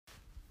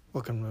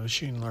Welcome to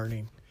machine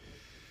learning.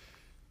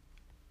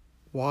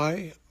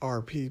 Why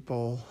are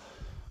people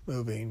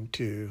moving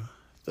to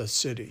the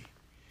city?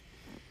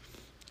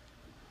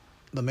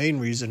 The main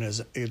reason is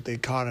the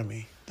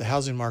economy. The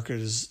housing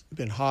market has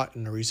been hot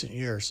in the recent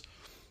years.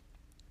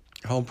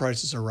 Home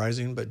prices are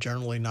rising, but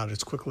generally not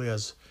as quickly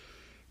as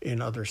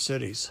in other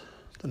cities.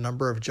 The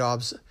number of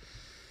jobs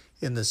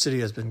in the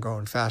city has been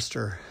growing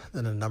faster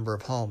than the number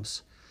of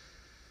homes.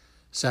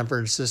 San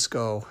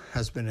Francisco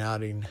has been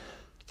adding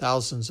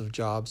thousands of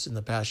jobs in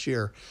the past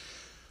year.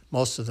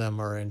 Most of them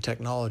are in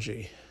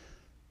technology.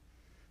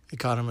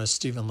 Economist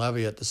Stephen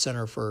Levy at the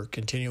Center for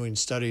Continuing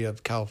Study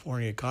of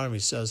California Economy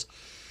says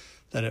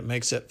that it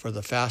makes it for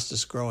the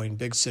fastest growing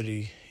big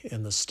city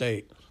in the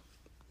state.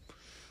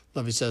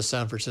 Levy says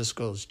San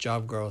Francisco's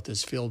job growth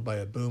is fueled by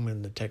a boom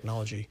in the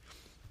technology.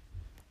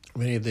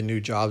 Many of the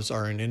new jobs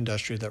are in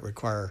industry that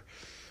require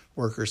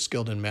workers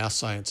skilled in math,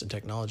 science, and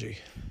technology.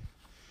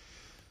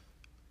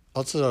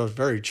 Also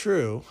very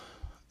true.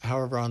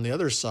 However, on the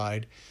other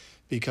side,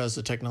 because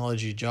the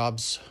technology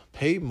jobs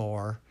pay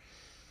more,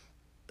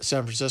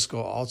 San Francisco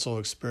also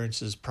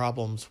experiences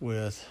problems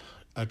with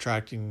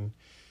attracting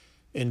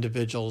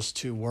individuals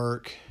to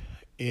work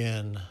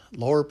in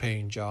lower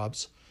paying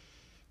jobs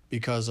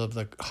because of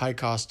the high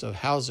cost of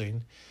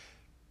housing.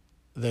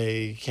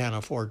 They can't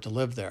afford to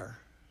live there.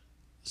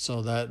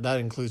 So that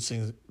includes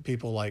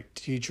people like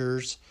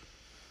teachers,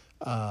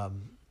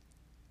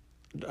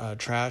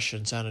 trash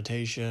and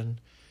sanitation,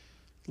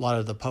 a lot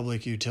of the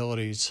public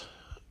utilities,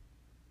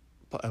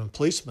 and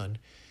policemen.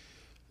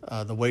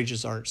 The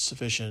wages aren't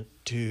sufficient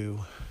to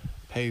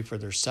pay for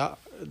their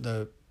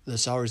the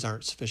salaries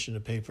aren't sufficient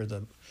to pay for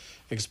the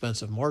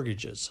expensive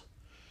mortgages.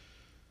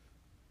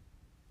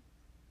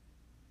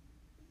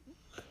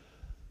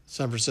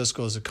 San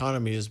Francisco's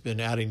economy has been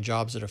adding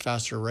jobs at a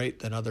faster rate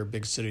than other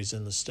big cities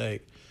in the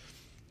state.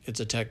 It's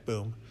a tech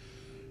boom.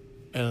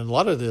 And a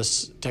lot of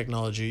this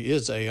technology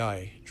is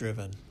AI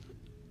driven.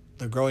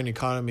 The growing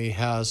economy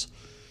has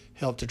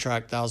helped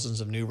attract thousands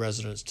of new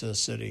residents to the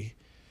city.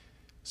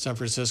 San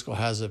Francisco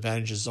has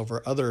advantages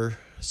over other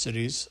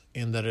cities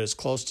in that it is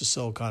close to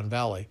Silicon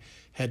Valley,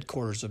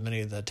 headquarters of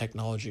many of the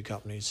technology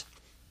companies.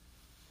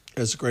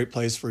 It's a great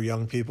place for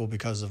young people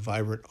because of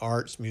vibrant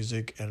arts,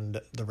 music,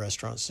 and the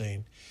restaurant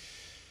scene.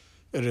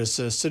 It is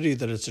a city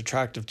that is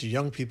attractive to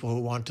young people who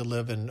want to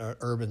live in an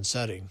urban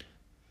setting.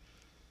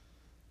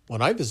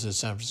 When I visited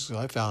San Francisco,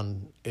 I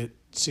found it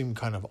seemed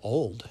kind of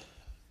old.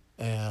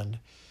 And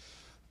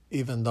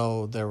even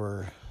though there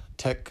were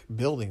tech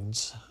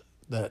buildings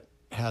that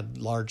had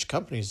large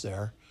companies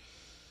there,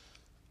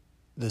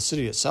 the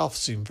city itself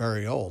seemed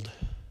very old.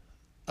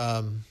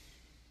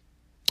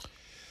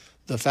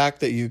 The fact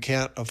that you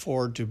can't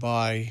afford to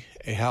buy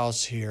a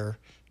house here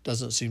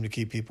doesn't seem to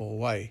keep people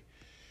away.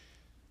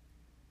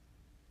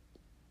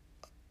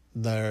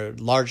 The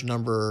large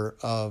number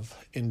of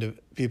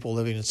people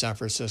living in San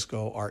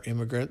Francisco are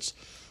immigrants.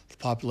 The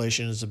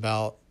population is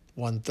about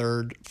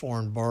 1/3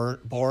 foreign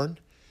born,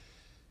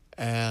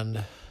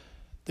 and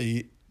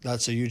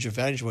that's a huge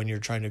advantage when you're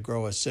trying to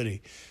grow a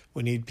city.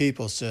 We need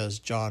people, says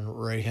John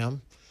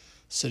Raham,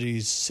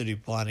 city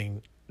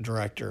planning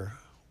director.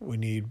 We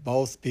need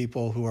both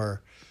people who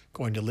are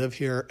going to live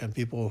here and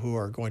people who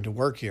are going to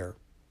work here.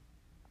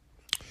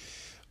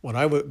 When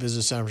I went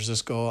visit San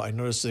Francisco, I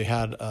noticed they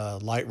had a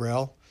light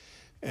rail,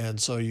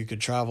 and so you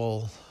could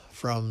travel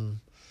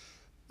from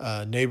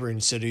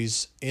neighboring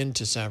cities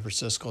into San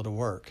Francisco to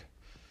work.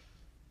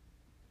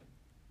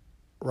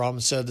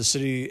 Ram said the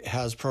city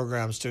has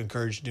programs to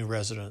encourage new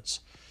residents.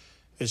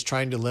 It's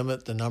trying to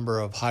limit the number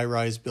of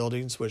high-rise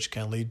buildings, which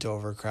can lead to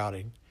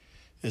overcrowding.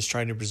 It's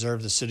trying to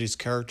preserve the city's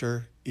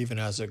character even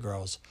as it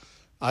grows.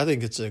 I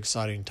think it's an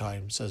exciting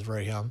time, says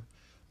Raham.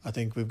 I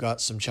think we've got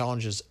some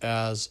challenges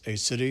as a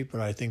city, but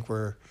I think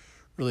we're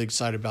really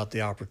excited about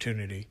the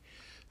opportunity.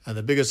 And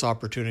the biggest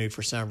opportunity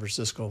for San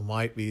Francisco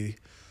might be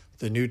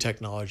the new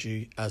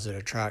technology as it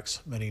attracts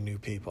many new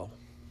people.